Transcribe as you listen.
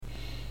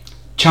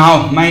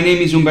Ciao, my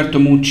name is Umberto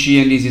Mucci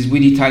and this is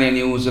With Italian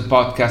News, a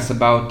podcast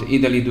about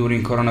Italy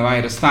during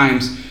coronavirus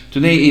times.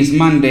 Today is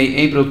Monday,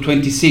 April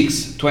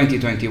 26,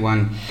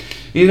 2021.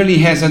 Italy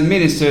has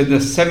administered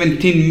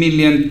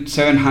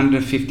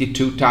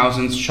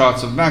 17,752,000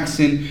 shots of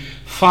vaccine.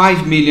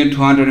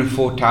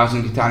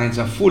 5,204,000 Italians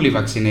are fully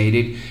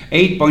vaccinated,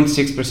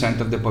 8.6%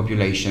 of the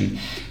population.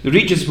 The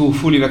regions who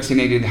fully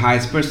vaccinated the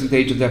highest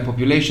percentage of their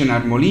population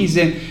are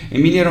Molise,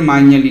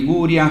 Emilia-Romagna,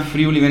 Liguria,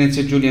 Friuli,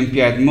 Venezia Giulia and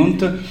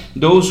Piedmont.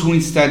 Those who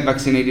instead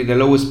vaccinated the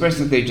lowest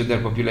percentage of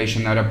their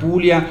population are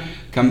Apulia,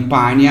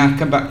 Campania,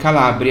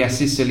 Calabria,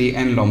 Sicily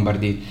and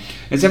Lombardy.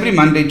 As every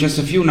Monday, just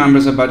a few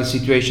numbers about the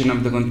situation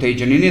of the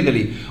contagion in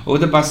Italy. Over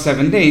the past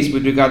 7 days,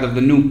 with regard of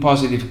the new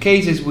positive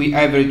cases, we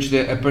averaged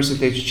a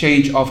percentage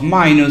change of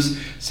minus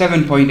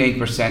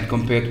 7.8%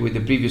 compared with the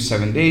previous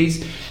 7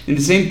 days. In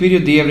the same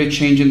period, the average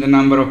change in the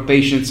number of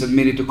patients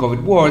admitted to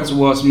COVID wards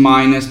was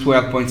minus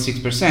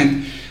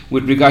 12.6%.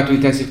 With regard to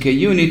intensive care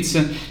units,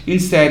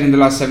 instead, in the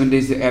last 7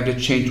 days, the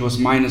average change was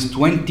minus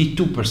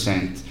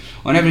 22%.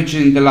 On average,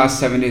 in the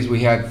last 7 days, we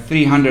had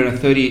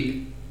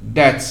 330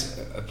 deaths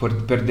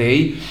per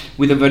day,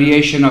 with a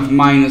variation of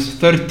minus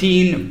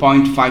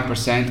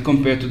 13.5%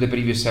 compared to the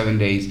previous 7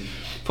 days.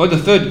 For the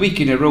third week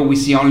in a row, we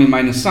see only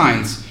minus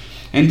signs,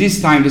 and this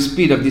time the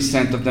speed of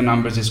descent of the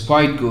numbers is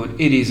quite good.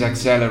 It is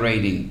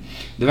accelerating.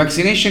 The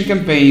vaccination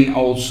campaign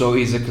also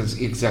is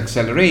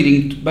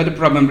accelerating, but the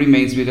problem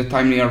remains with the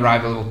timely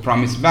arrival of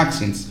promised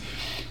vaccines.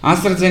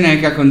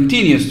 AstraZeneca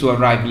continues to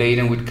arrive late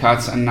and with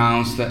cuts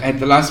announced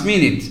at the last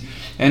minute.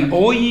 And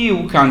all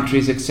EU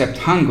countries except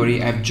Hungary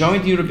have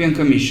joined the European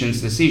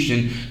Commission's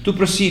decision to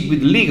proceed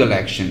with legal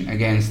action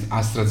against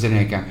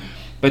AstraZeneca.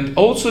 But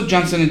also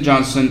Johnson &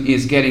 Johnson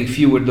is getting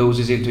fewer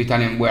doses into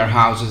Italian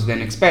warehouses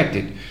than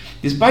expected.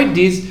 Despite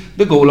this,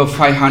 the goal of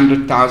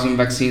 500,000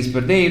 vaccines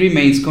per day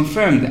remains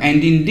confirmed,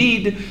 and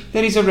indeed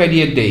there is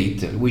already a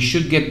date. We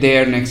should get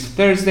there next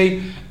Thursday,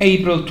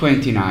 April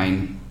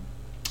 29.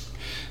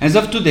 As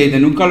of today, the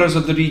new colors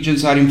of the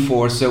regions are in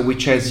force,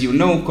 which, as you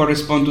know,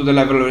 correspond to the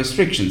level of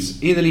restrictions.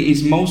 Italy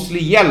is mostly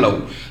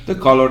yellow, the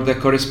color that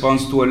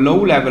corresponds to a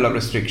low level of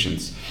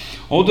restrictions.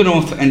 All the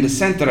north and the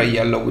center are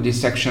yellow, with the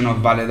exception of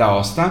Valle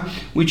d'Aosta,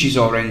 which is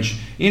orange.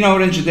 In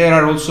orange, there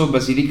are also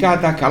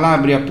Basilicata,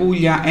 Calabria,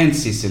 Puglia, and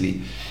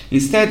Sicily.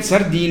 Instead,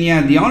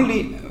 Sardinia, the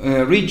only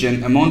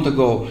region a month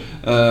ago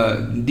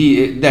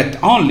that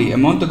only a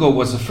month ago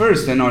was the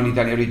first and only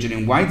Italian region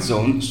in white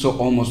zone, so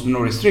almost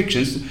no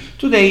restrictions,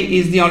 today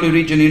is the only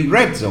region in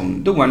red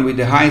zone, the one with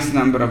the highest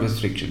number of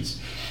restrictions.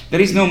 There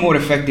is no more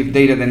effective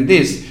data than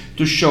this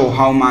to show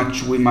how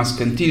much we must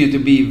continue to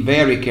be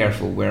very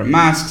careful, wear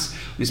masks,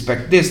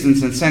 respect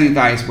distance and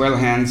sanitize well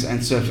hands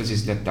and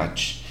surfaces that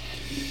touch.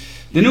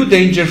 The new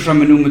danger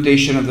from a new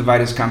mutation of the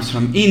virus comes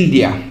from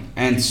India,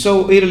 and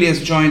so Italy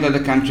has joined other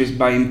countries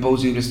by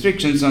imposing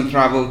restrictions on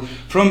travel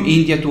from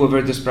India to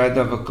avert the spread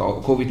of a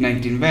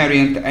COVID-19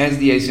 variant as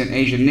the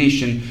Asian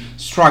nation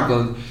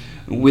struggled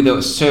with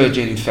a surge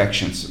in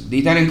infections. The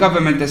Italian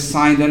government has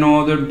signed an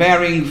order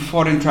barring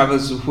foreign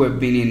travelers who have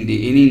been in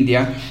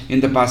India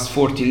in the past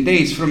 14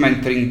 days from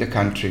entering the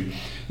country.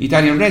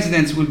 Italian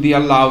residents will be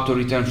allowed to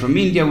return from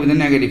India with a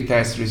negative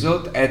test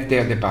result at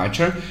their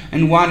departure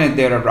and one at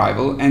their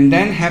arrival, and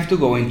then have to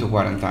go into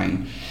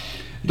quarantine.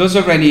 Those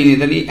already in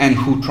Italy and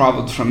who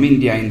traveled from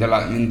India in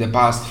the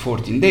past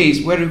 14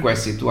 days were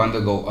requested to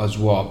undergo a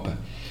swab.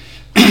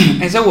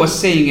 As I was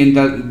saying,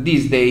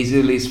 these days,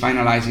 Italy is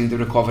finalizing the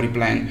recovery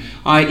plan,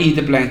 i.e.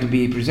 the plan to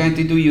be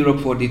presented to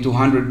Europe for the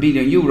 200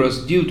 billion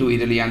euros due to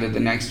Italy under the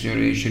Next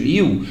Generation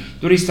EU,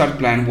 the restart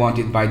plan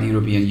wanted by the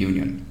European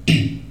Union.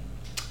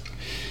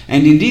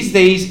 And in these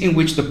days in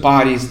which the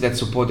parties that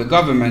support the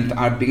government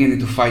are beginning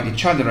to fight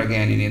each other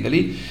again in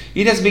Italy,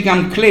 it has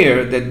become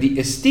clear that the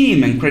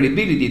esteem and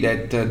credibility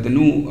that the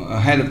new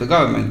head of the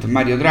government,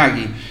 Mario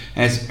Draghi,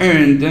 has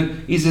earned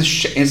is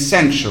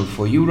essential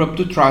for Europe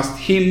to trust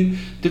him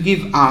to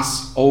give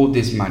us all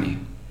this money.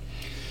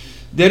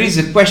 There is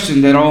a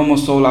question that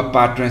almost all our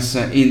partners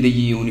in the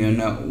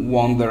Union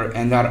wonder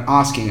and are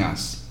asking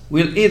us.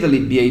 Will Italy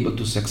be able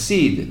to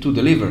succeed, to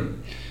deliver?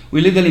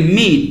 Will Italy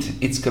meet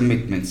its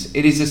commitments?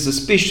 It is a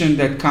suspicion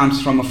that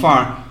comes from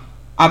afar,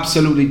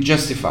 absolutely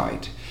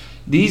justified.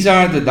 These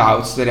are the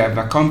doubts that have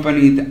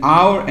accompanied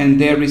our and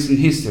their recent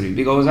history,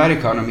 because our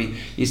economy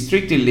is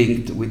strictly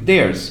linked with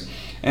theirs.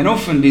 And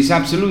often this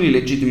absolutely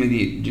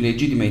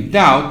legitimate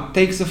doubt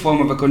takes the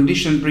form of a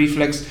conditioned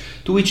reflex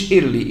to which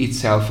Italy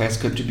itself has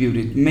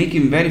contributed,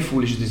 making very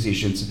foolish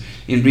decisions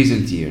in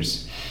recent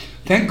years.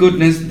 Thank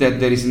goodness that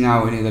there is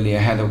now in Italy a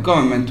head of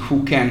government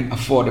who can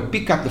afford to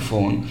pick up the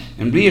phone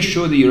and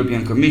reassure the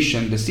European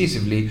Commission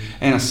decisively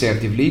and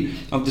assertively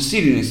of the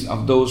seriousness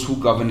of those who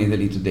govern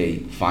Italy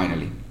today,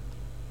 finally.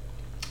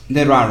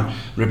 There are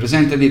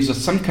representatives of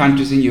some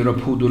countries in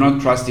Europe who do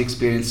not trust the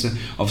experience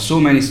of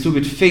so many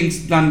stupid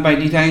things done by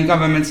the Italian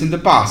governments in the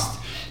past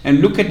and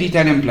look at the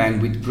Italian plan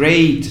with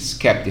great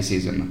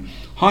skepticism.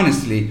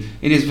 Honestly,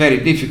 it is very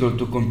difficult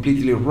to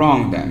completely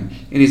wrong them.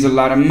 It is a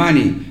lot of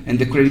money, and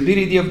the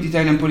credibility of the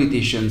Italian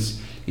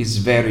politicians is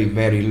very,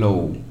 very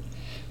low.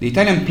 The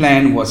Italian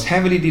plan was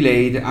heavily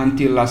delayed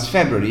until last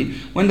February,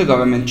 when the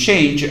government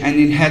changed and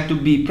it had to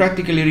be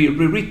practically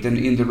rewritten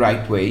in the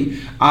right way,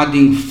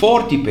 adding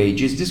 40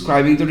 pages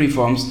describing the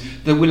reforms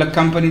that will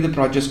accompany the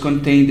projects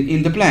contained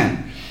in the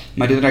plan.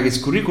 Mario Draghi's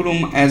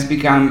curriculum has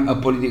become a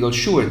political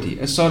surety,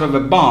 a sort of a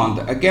bond,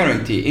 a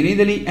guarantee in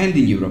Italy and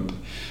in Europe.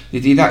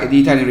 The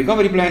Italian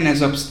recovery plan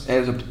has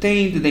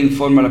obtained the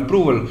informal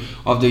approval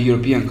of the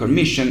European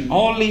Commission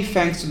only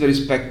thanks to the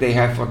respect they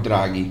have for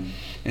Draghi.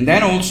 And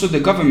then also the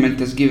government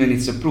has given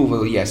its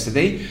approval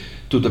yesterday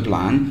to the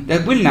plan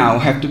that will now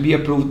have to be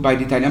approved by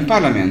the Italian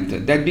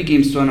Parliament, that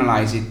begins to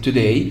analyze it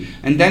today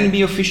and then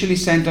be officially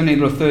sent on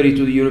April 30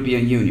 to the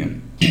European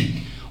Union,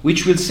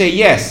 which will say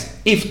yes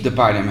if the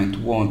Parliament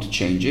won't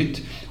change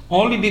it,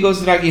 only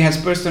because Draghi has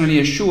personally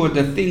assured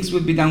that things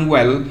will be done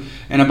well,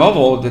 and above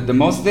all that the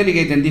most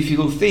delicate and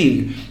difficult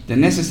thing, the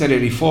necessary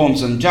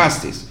reforms on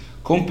justice,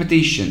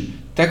 competition,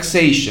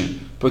 taxation,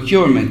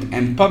 procurement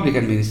and public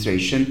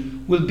administration,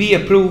 will be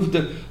approved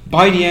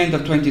by the end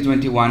of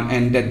 2021,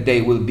 and that they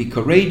will be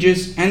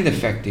courageous and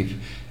effective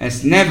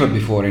as never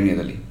before in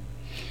Italy.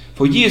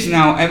 For years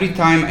now, every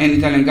time an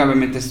Italian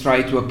government has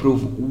tried to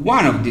approve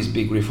one of these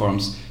big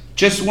reforms,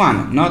 just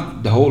one,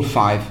 not the whole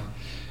 5,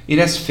 it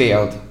has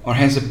failed or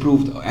has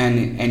approved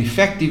an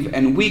ineffective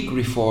and weak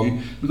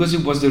reform because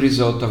it was the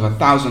result of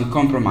 1,000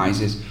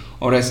 compromises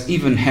or has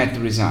even had to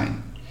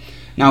resign.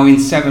 Now in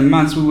 7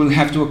 months we will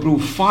have to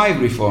approve 5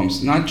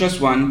 reforms, not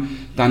just one,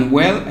 done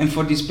well, and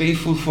for this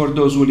painful for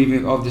those who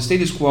live of the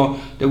status quo,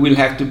 they will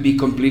have to be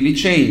completely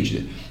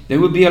changed.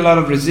 There will be a lot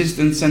of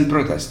resistance and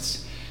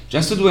protests.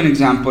 Just to do an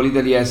example,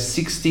 Italy has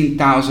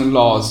 16,000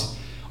 laws,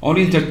 all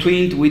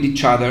intertwined with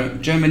each other.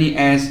 Germany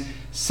has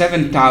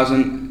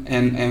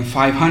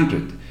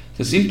 7,500.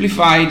 To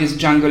simplify this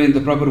jungle in the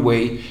proper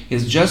way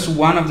is just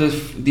one of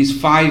these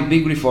 5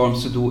 big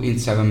reforms to do in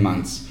 7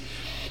 months.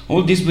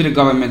 All this with a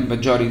government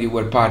majority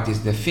where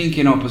parties that think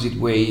in opposite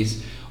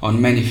ways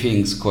on many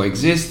things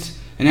coexist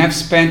and have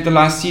spent the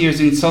last years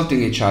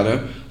insulting each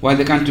other while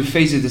the country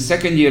faces the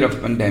second year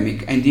of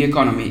pandemic and the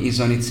economy is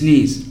on its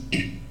knees.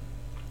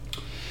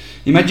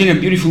 Imagine a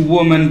beautiful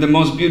woman, the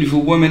most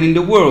beautiful woman in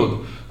the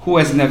world, who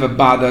has never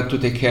bothered to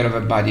take care of her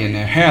body and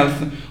her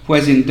health, who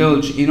has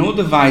indulged in all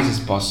the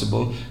vices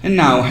possible, and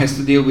now has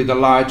to deal with a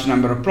large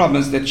number of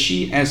problems that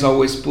she has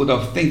always put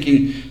off,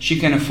 thinking she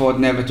can afford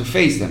never to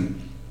face them.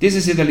 This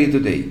is Italy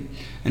today,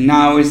 and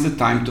now is the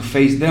time to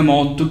face them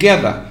all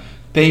together,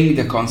 paying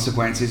the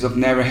consequences of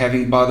never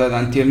having bothered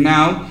until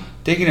now,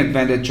 taking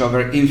advantage of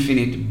her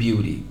infinite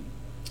beauty.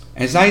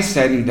 As I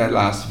said in that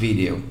last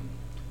video,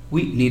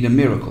 we need a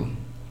miracle.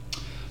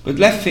 But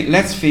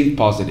let's think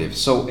positive.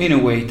 So in a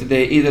way,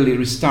 today Italy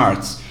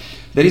restarts.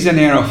 There is an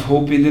air of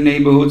hope in the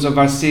neighborhoods of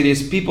our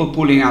cities, people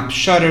pulling up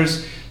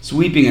shutters,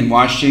 sweeping and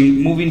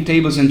washing, moving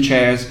tables and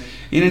chairs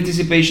in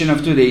anticipation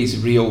of today's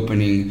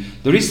reopening.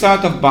 The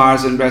restart of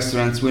bars and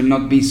restaurants will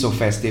not be so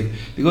festive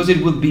because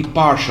it will be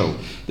partial.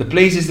 The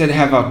places that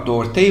have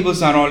outdoor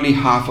tables are only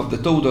half of the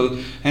total,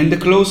 and the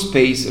closed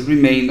space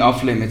remain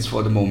off limits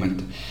for the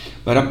moment.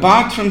 But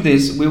apart from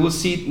this, we will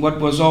see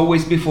what was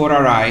always before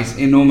our eyes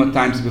in normal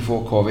times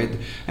before COVID,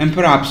 and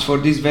perhaps for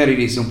this very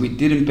reason we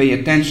didn't pay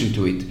attention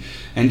to it.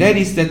 And that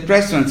is that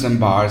restaurants and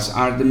bars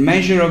are the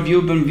measure of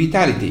urban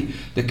vitality,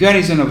 the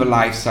garrison of a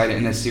lifestyle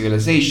and a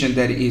civilization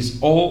that is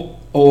all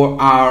or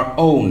our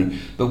own,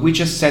 but which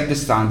has set the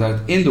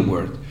standard in the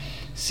world.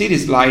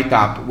 Cities light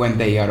up when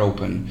they are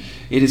open.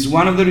 It is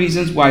one of the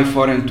reasons why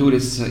foreign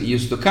tourists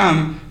used to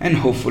come and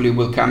hopefully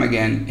will come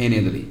again in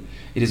Italy.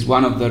 It is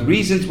one of the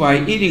reasons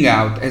why eating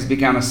out has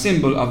become a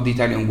symbol of the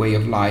Italian way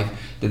of life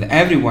that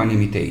everyone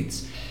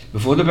imitates.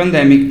 Before the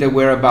pandemic, there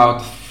were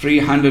about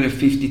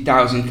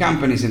 350,000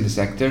 companies in the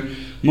sector,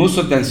 most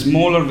of them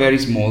small or very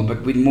small,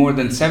 but with more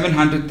than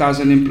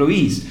 700,000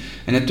 employees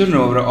and a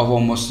turnover of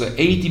almost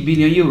 80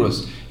 billion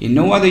euros. In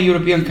no other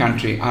European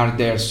country are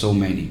there so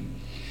many.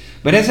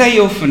 But as I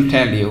often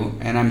tell you,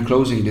 and I'm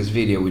closing this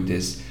video with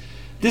this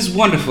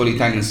wonderful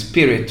Italian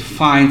spirit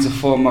finds a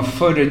form of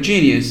further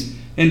genius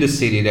in the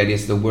city that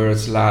is the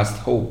world's last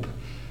hope.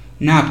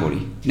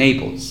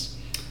 Naples.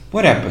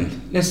 What happened?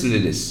 Listen to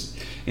this.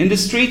 In the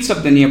streets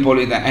of the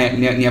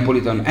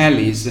Neapolitan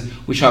alleys,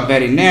 which are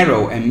very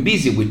narrow and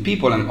busy with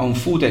people on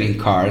foot and in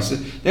cars,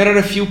 there are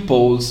a few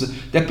poles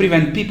that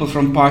prevent people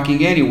from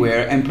parking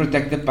anywhere and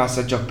protect the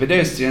passage of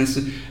pedestrians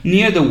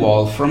near the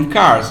wall from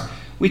cars,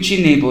 which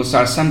in Naples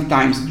are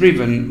sometimes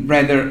driven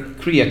rather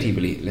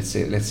creatively, let's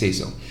say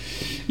so.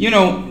 You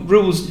know,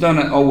 rules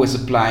don't always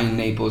apply in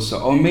Naples,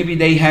 or maybe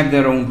they have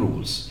their own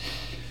rules.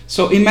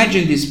 So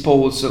imagine these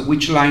poles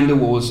which line the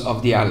walls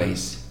of the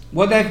alleys.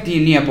 What have the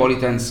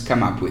Neapolitans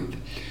come up with?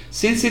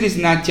 Since it is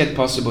not yet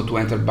possible to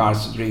enter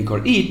bars to drink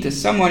or eat,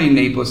 someone in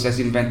Naples has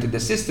invented a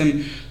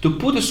system to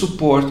put a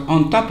support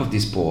on top of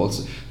these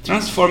poles,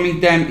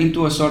 transforming them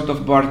into a sort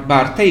of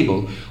bar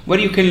table where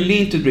you can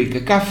lean to drink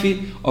a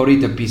coffee or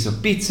eat a piece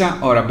of pizza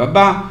or a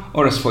babà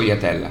or a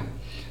sfogliatella.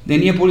 The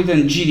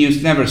Neapolitan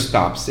genius never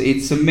stops.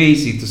 It's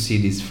amazing to see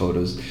these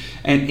photos.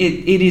 And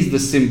it is the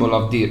symbol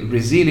of the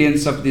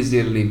resilience of this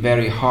Italy,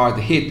 very hard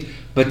hit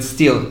but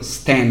still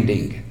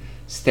standing,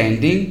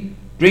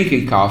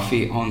 drinking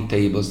coffee on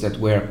tables that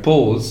were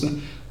poles,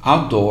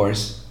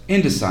 outdoors,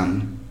 in the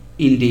sun,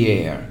 in the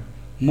air.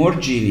 More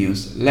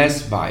genius,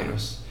 less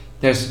virus.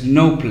 There's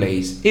no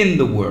place in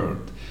the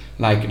world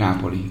like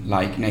Napoli,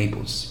 like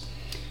Naples.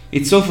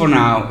 It's all for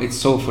now,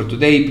 it's all for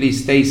today.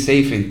 Please stay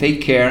safe and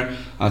take care.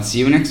 I'll see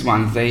you next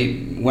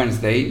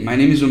Wednesday. My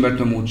name is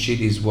Umberto Mucci.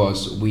 This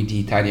was With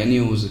Italia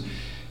News.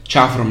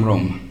 Ciao from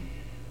Rome.